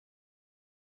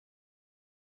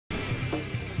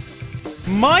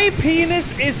My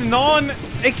penis is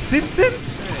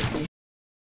non-existent?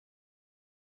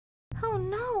 Oh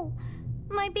no!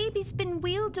 My baby's been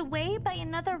wheeled away by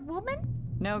another woman?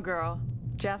 No, girl.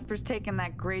 Jasper's taken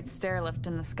that great stair lift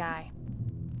in the sky.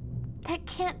 That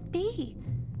can't be.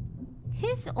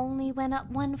 His only went up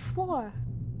one floor.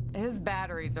 His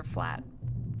batteries are flat.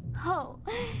 Oh,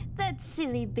 that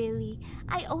silly Billy.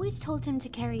 I always told him to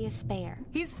carry a spare.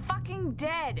 He's fucking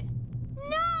dead!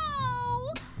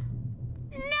 No!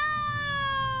 No!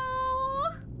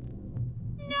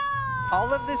 No!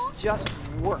 All of this just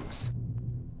works.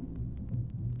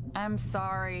 I'm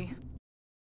sorry.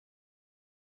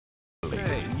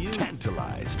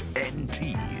 Tantalized and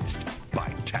teased by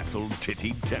tasseled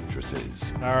titty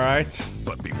temptresses. All right.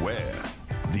 But beware,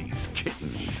 these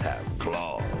kittens have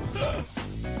claws.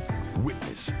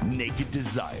 Witness naked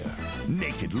desire,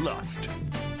 naked lust,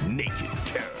 naked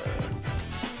terror.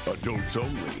 Adults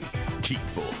only. Keep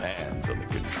both hands on the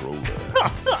controller.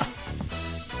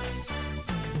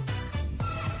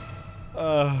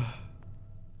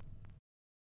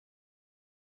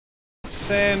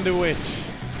 Sandwich.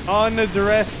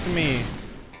 Undress me.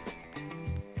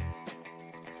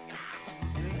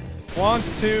 Want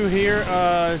to hear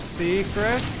a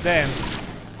secret? Dance.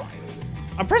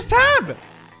 I press tab!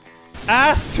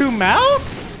 Ass to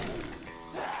mouth?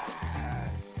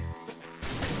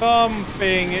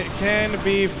 Something can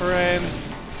be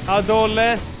friends.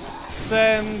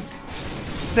 Adolescent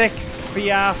sex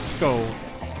fiasco.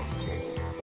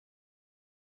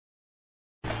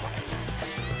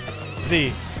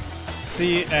 Z.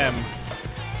 CM.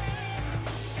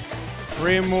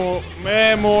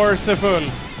 Remorseful.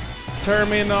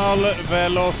 Terminal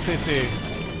velocity.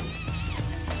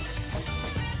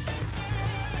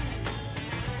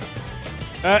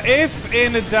 If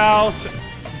in doubt,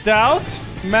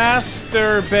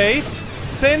 masturbate.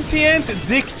 Sentient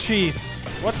dick cheese.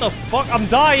 What the fuck? I'm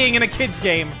dying in a kid's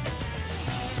game.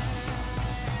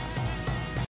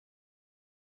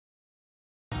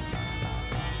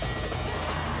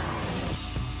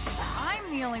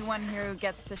 The only one here who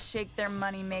gets to shake their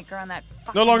money maker on that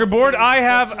fucking No longer bored. I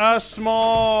have bitches. a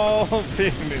small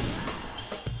penis.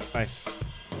 Nice.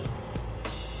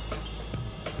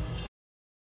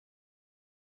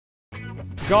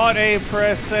 Got a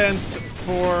present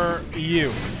for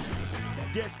you.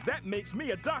 Guess that makes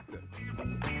me a doctor.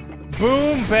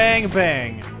 Boom, bang,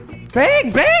 bang.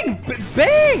 Bang, bang,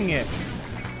 bang!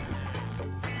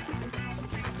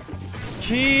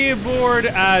 Keyboard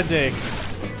addict.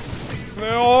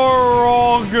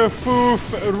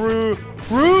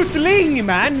 Rootling,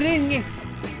 man.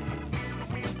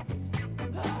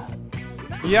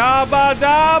 Yabba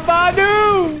dabba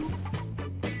doo.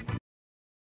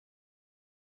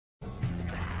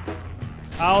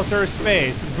 Outer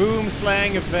space. Boom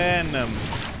slang venom.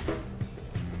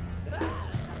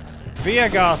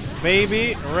 Vegas,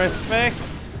 baby. Respect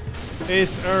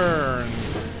is earned.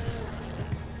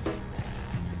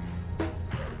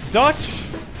 Dutch.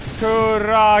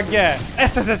 Kurage.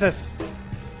 SSSS.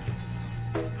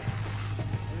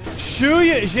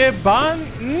 Shuy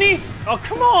Jebani. Oh,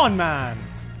 come on, man.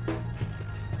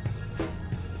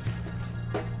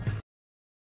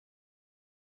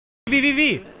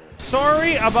 VVV.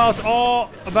 Sorry about all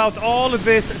of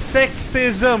this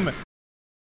sexism.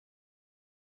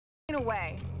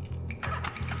 Away.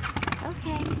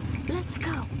 Okay, let's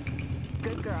go.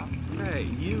 Good girl. Hey,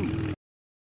 you.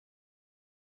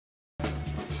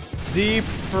 Deep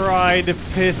fried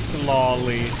piss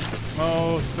lolly.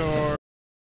 Motor.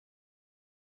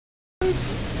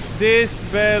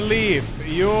 Disbelief.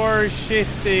 You're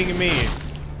shitting me.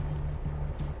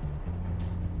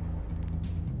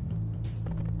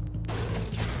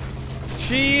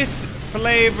 Cheese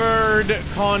flavored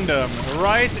condom.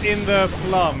 Right in the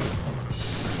plums.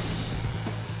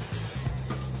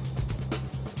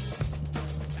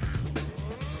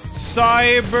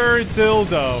 Cyber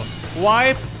dildo.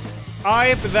 Wipe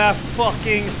that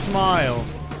fucking smile.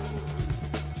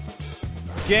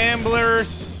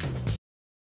 Gamblers.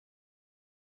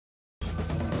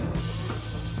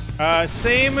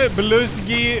 Same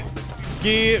bluzgi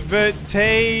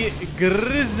givetei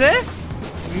grze.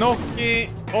 Knocking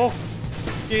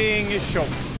shop.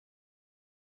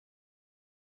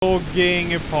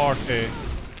 Logging party.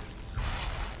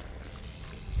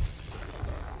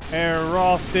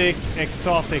 Erotic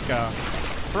exotica.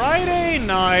 Friday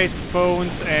night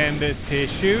phones and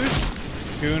tissues.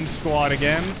 Goon squad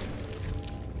again.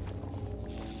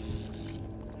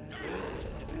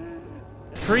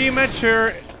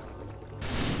 Premature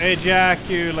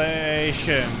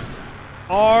ejaculation.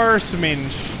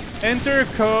 Arseminch. Enter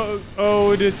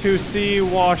code to see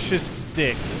washes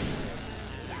dick.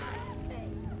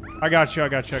 I got you, I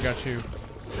got you, I got you.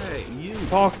 Hey, you.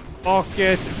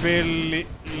 Pocket Billy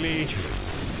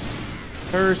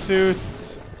Pursuit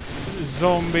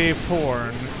Zombie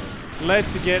Porn.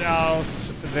 Let's get out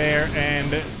there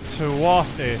and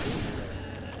swat it.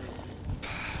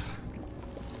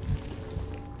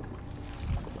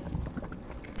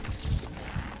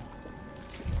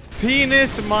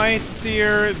 Penis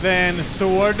mightier than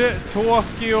sword.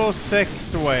 Tokyo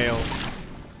sex whale.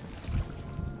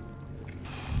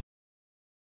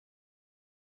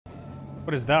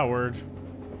 What is that word?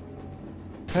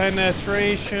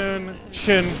 Penetration.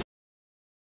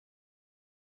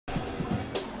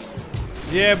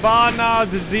 Jebana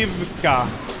Dzivka.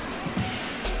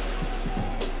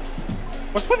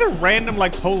 What's with a random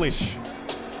like Polish?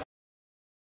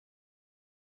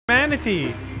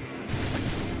 Humanity.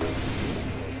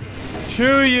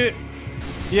 Chew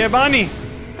Jebani.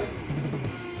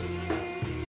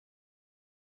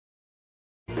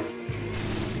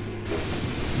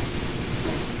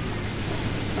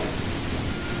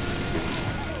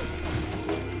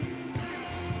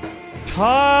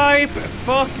 Type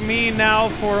fuck me now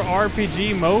for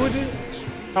RPG mode?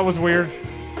 That was weird.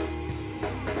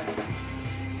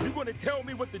 You gonna tell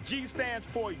me what the G stands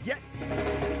for yet?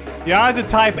 You had to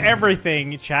type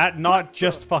everything, chat, not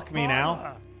just fuck me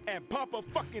now. And Papa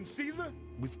fucking Caesar?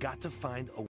 We've got to find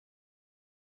a...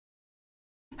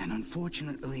 And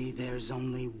unfortunately, there's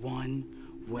only one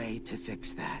way to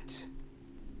fix that.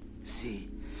 See,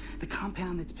 the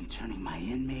compound that's been turning my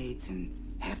inmates and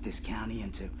half this county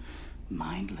into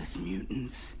mindless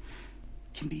mutants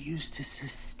can be used to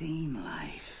sustain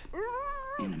life,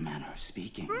 in a manner of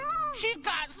speaking. She's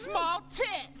got small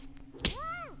tits.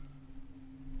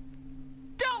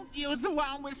 Don't use the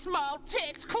one with small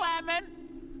tits, Clement.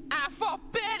 I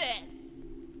forbid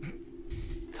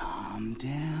it. Calm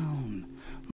down.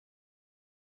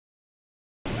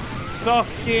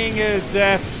 Sucking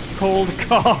death's cold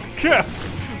cock.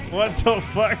 What the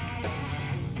fuck?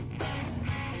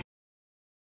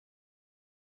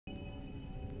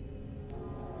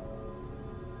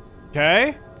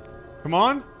 Okay. Come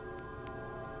on.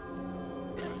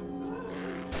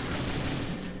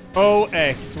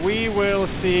 OX. We will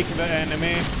seek the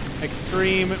enemy.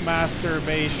 Extreme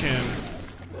masturbation.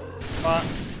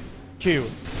 Q.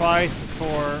 Fight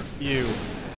for you.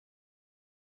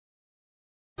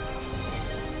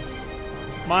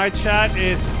 My chat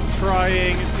is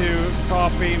trying to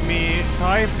copy me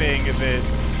typing this,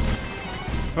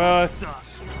 but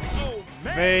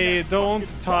they don't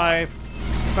type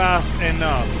fast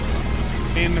enough.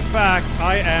 In fact,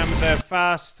 I am the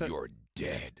fast. You're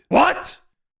dead. What?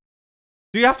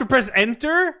 Do you have to press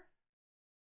enter?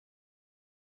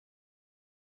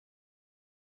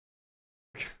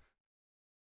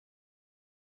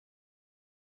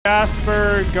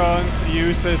 Jasper Guns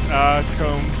uses a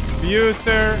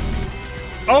computer.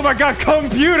 Oh my god,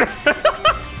 computer!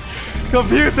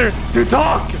 Computer to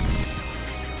talk!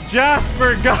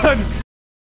 Jasper Guns!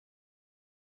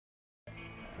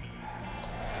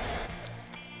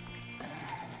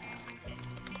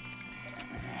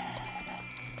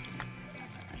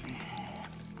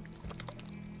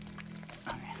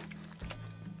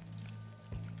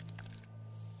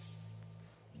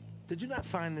 Did you not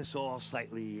find this all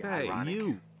slightly ironic?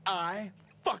 You. I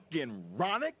fucking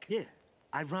Ronic? Yeah,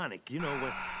 ironic. You know,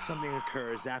 when something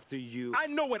occurs after you... I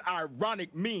know what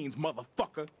ironic means,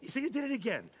 motherfucker. You see, you did it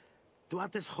again.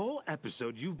 Throughout this whole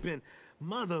episode, you've been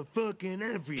motherfucking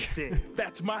everything.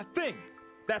 That's my thing.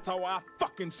 That's how I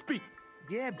fucking speak.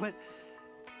 Yeah, but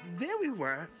there we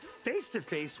were, face to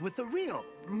face with the real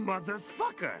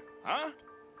motherfucker. Huh?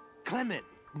 Clement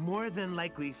more than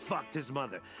likely fucked his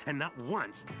mother. And not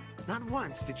once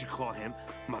did you call him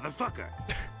motherfucker.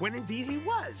 When indeed he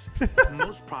was.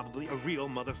 Most probably a real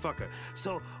motherfucker.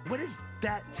 So what does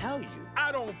that tell you?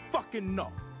 I don't fucking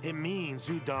know. It means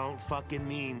you don't fucking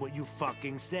mean what you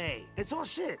fucking say. It's all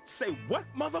shit. Say what,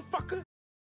 motherfucker?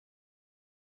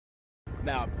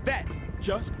 Now that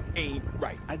just ain't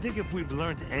right. I think if we've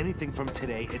learned anything from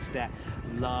today, it's that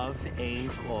love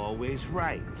ain't always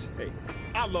right. Hey,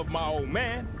 I love my old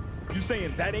man. You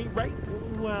saying that ain't right?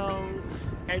 Well...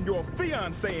 And your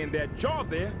fiance saying that y'all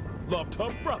there loved her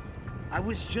brother. I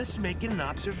was just making an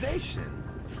observation.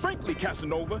 Frankly,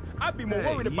 Casanova, I'd be more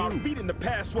worried about reading the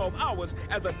past 12 hours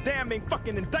as a damning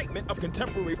fucking indictment of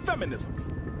contemporary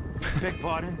feminism. Beg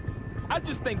pardon? I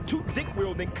just think two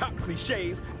dick-wielding cop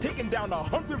cliches taking down a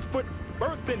 100-foot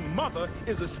birthing mother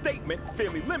is a statement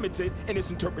fairly limited in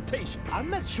its interpretation. I'm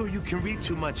not sure you can read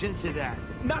too much into that.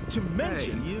 Not to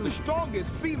mention, the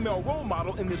strongest female role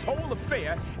model in this whole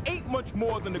affair ain't much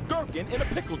more than a gherkin in a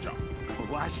pickle jar.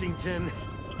 Washington,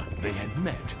 They had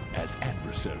met as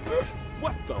adversaries.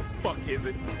 What the fuck is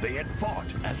it? They had fought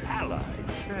as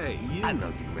allies. Hey, you. I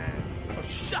love you, man. Oh,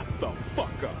 shut the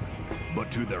fuck up.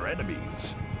 But to their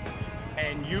enemies.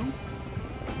 And you?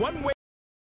 One way.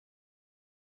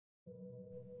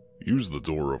 Use the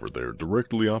door over there,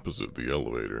 directly opposite the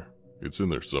elevator. It's in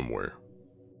there somewhere.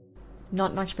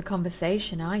 Not much for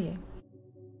conversation, are you?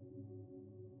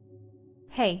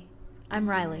 Hey, I'm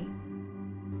Riley.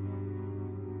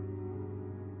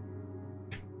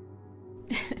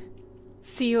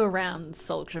 See you around,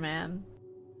 soldier man.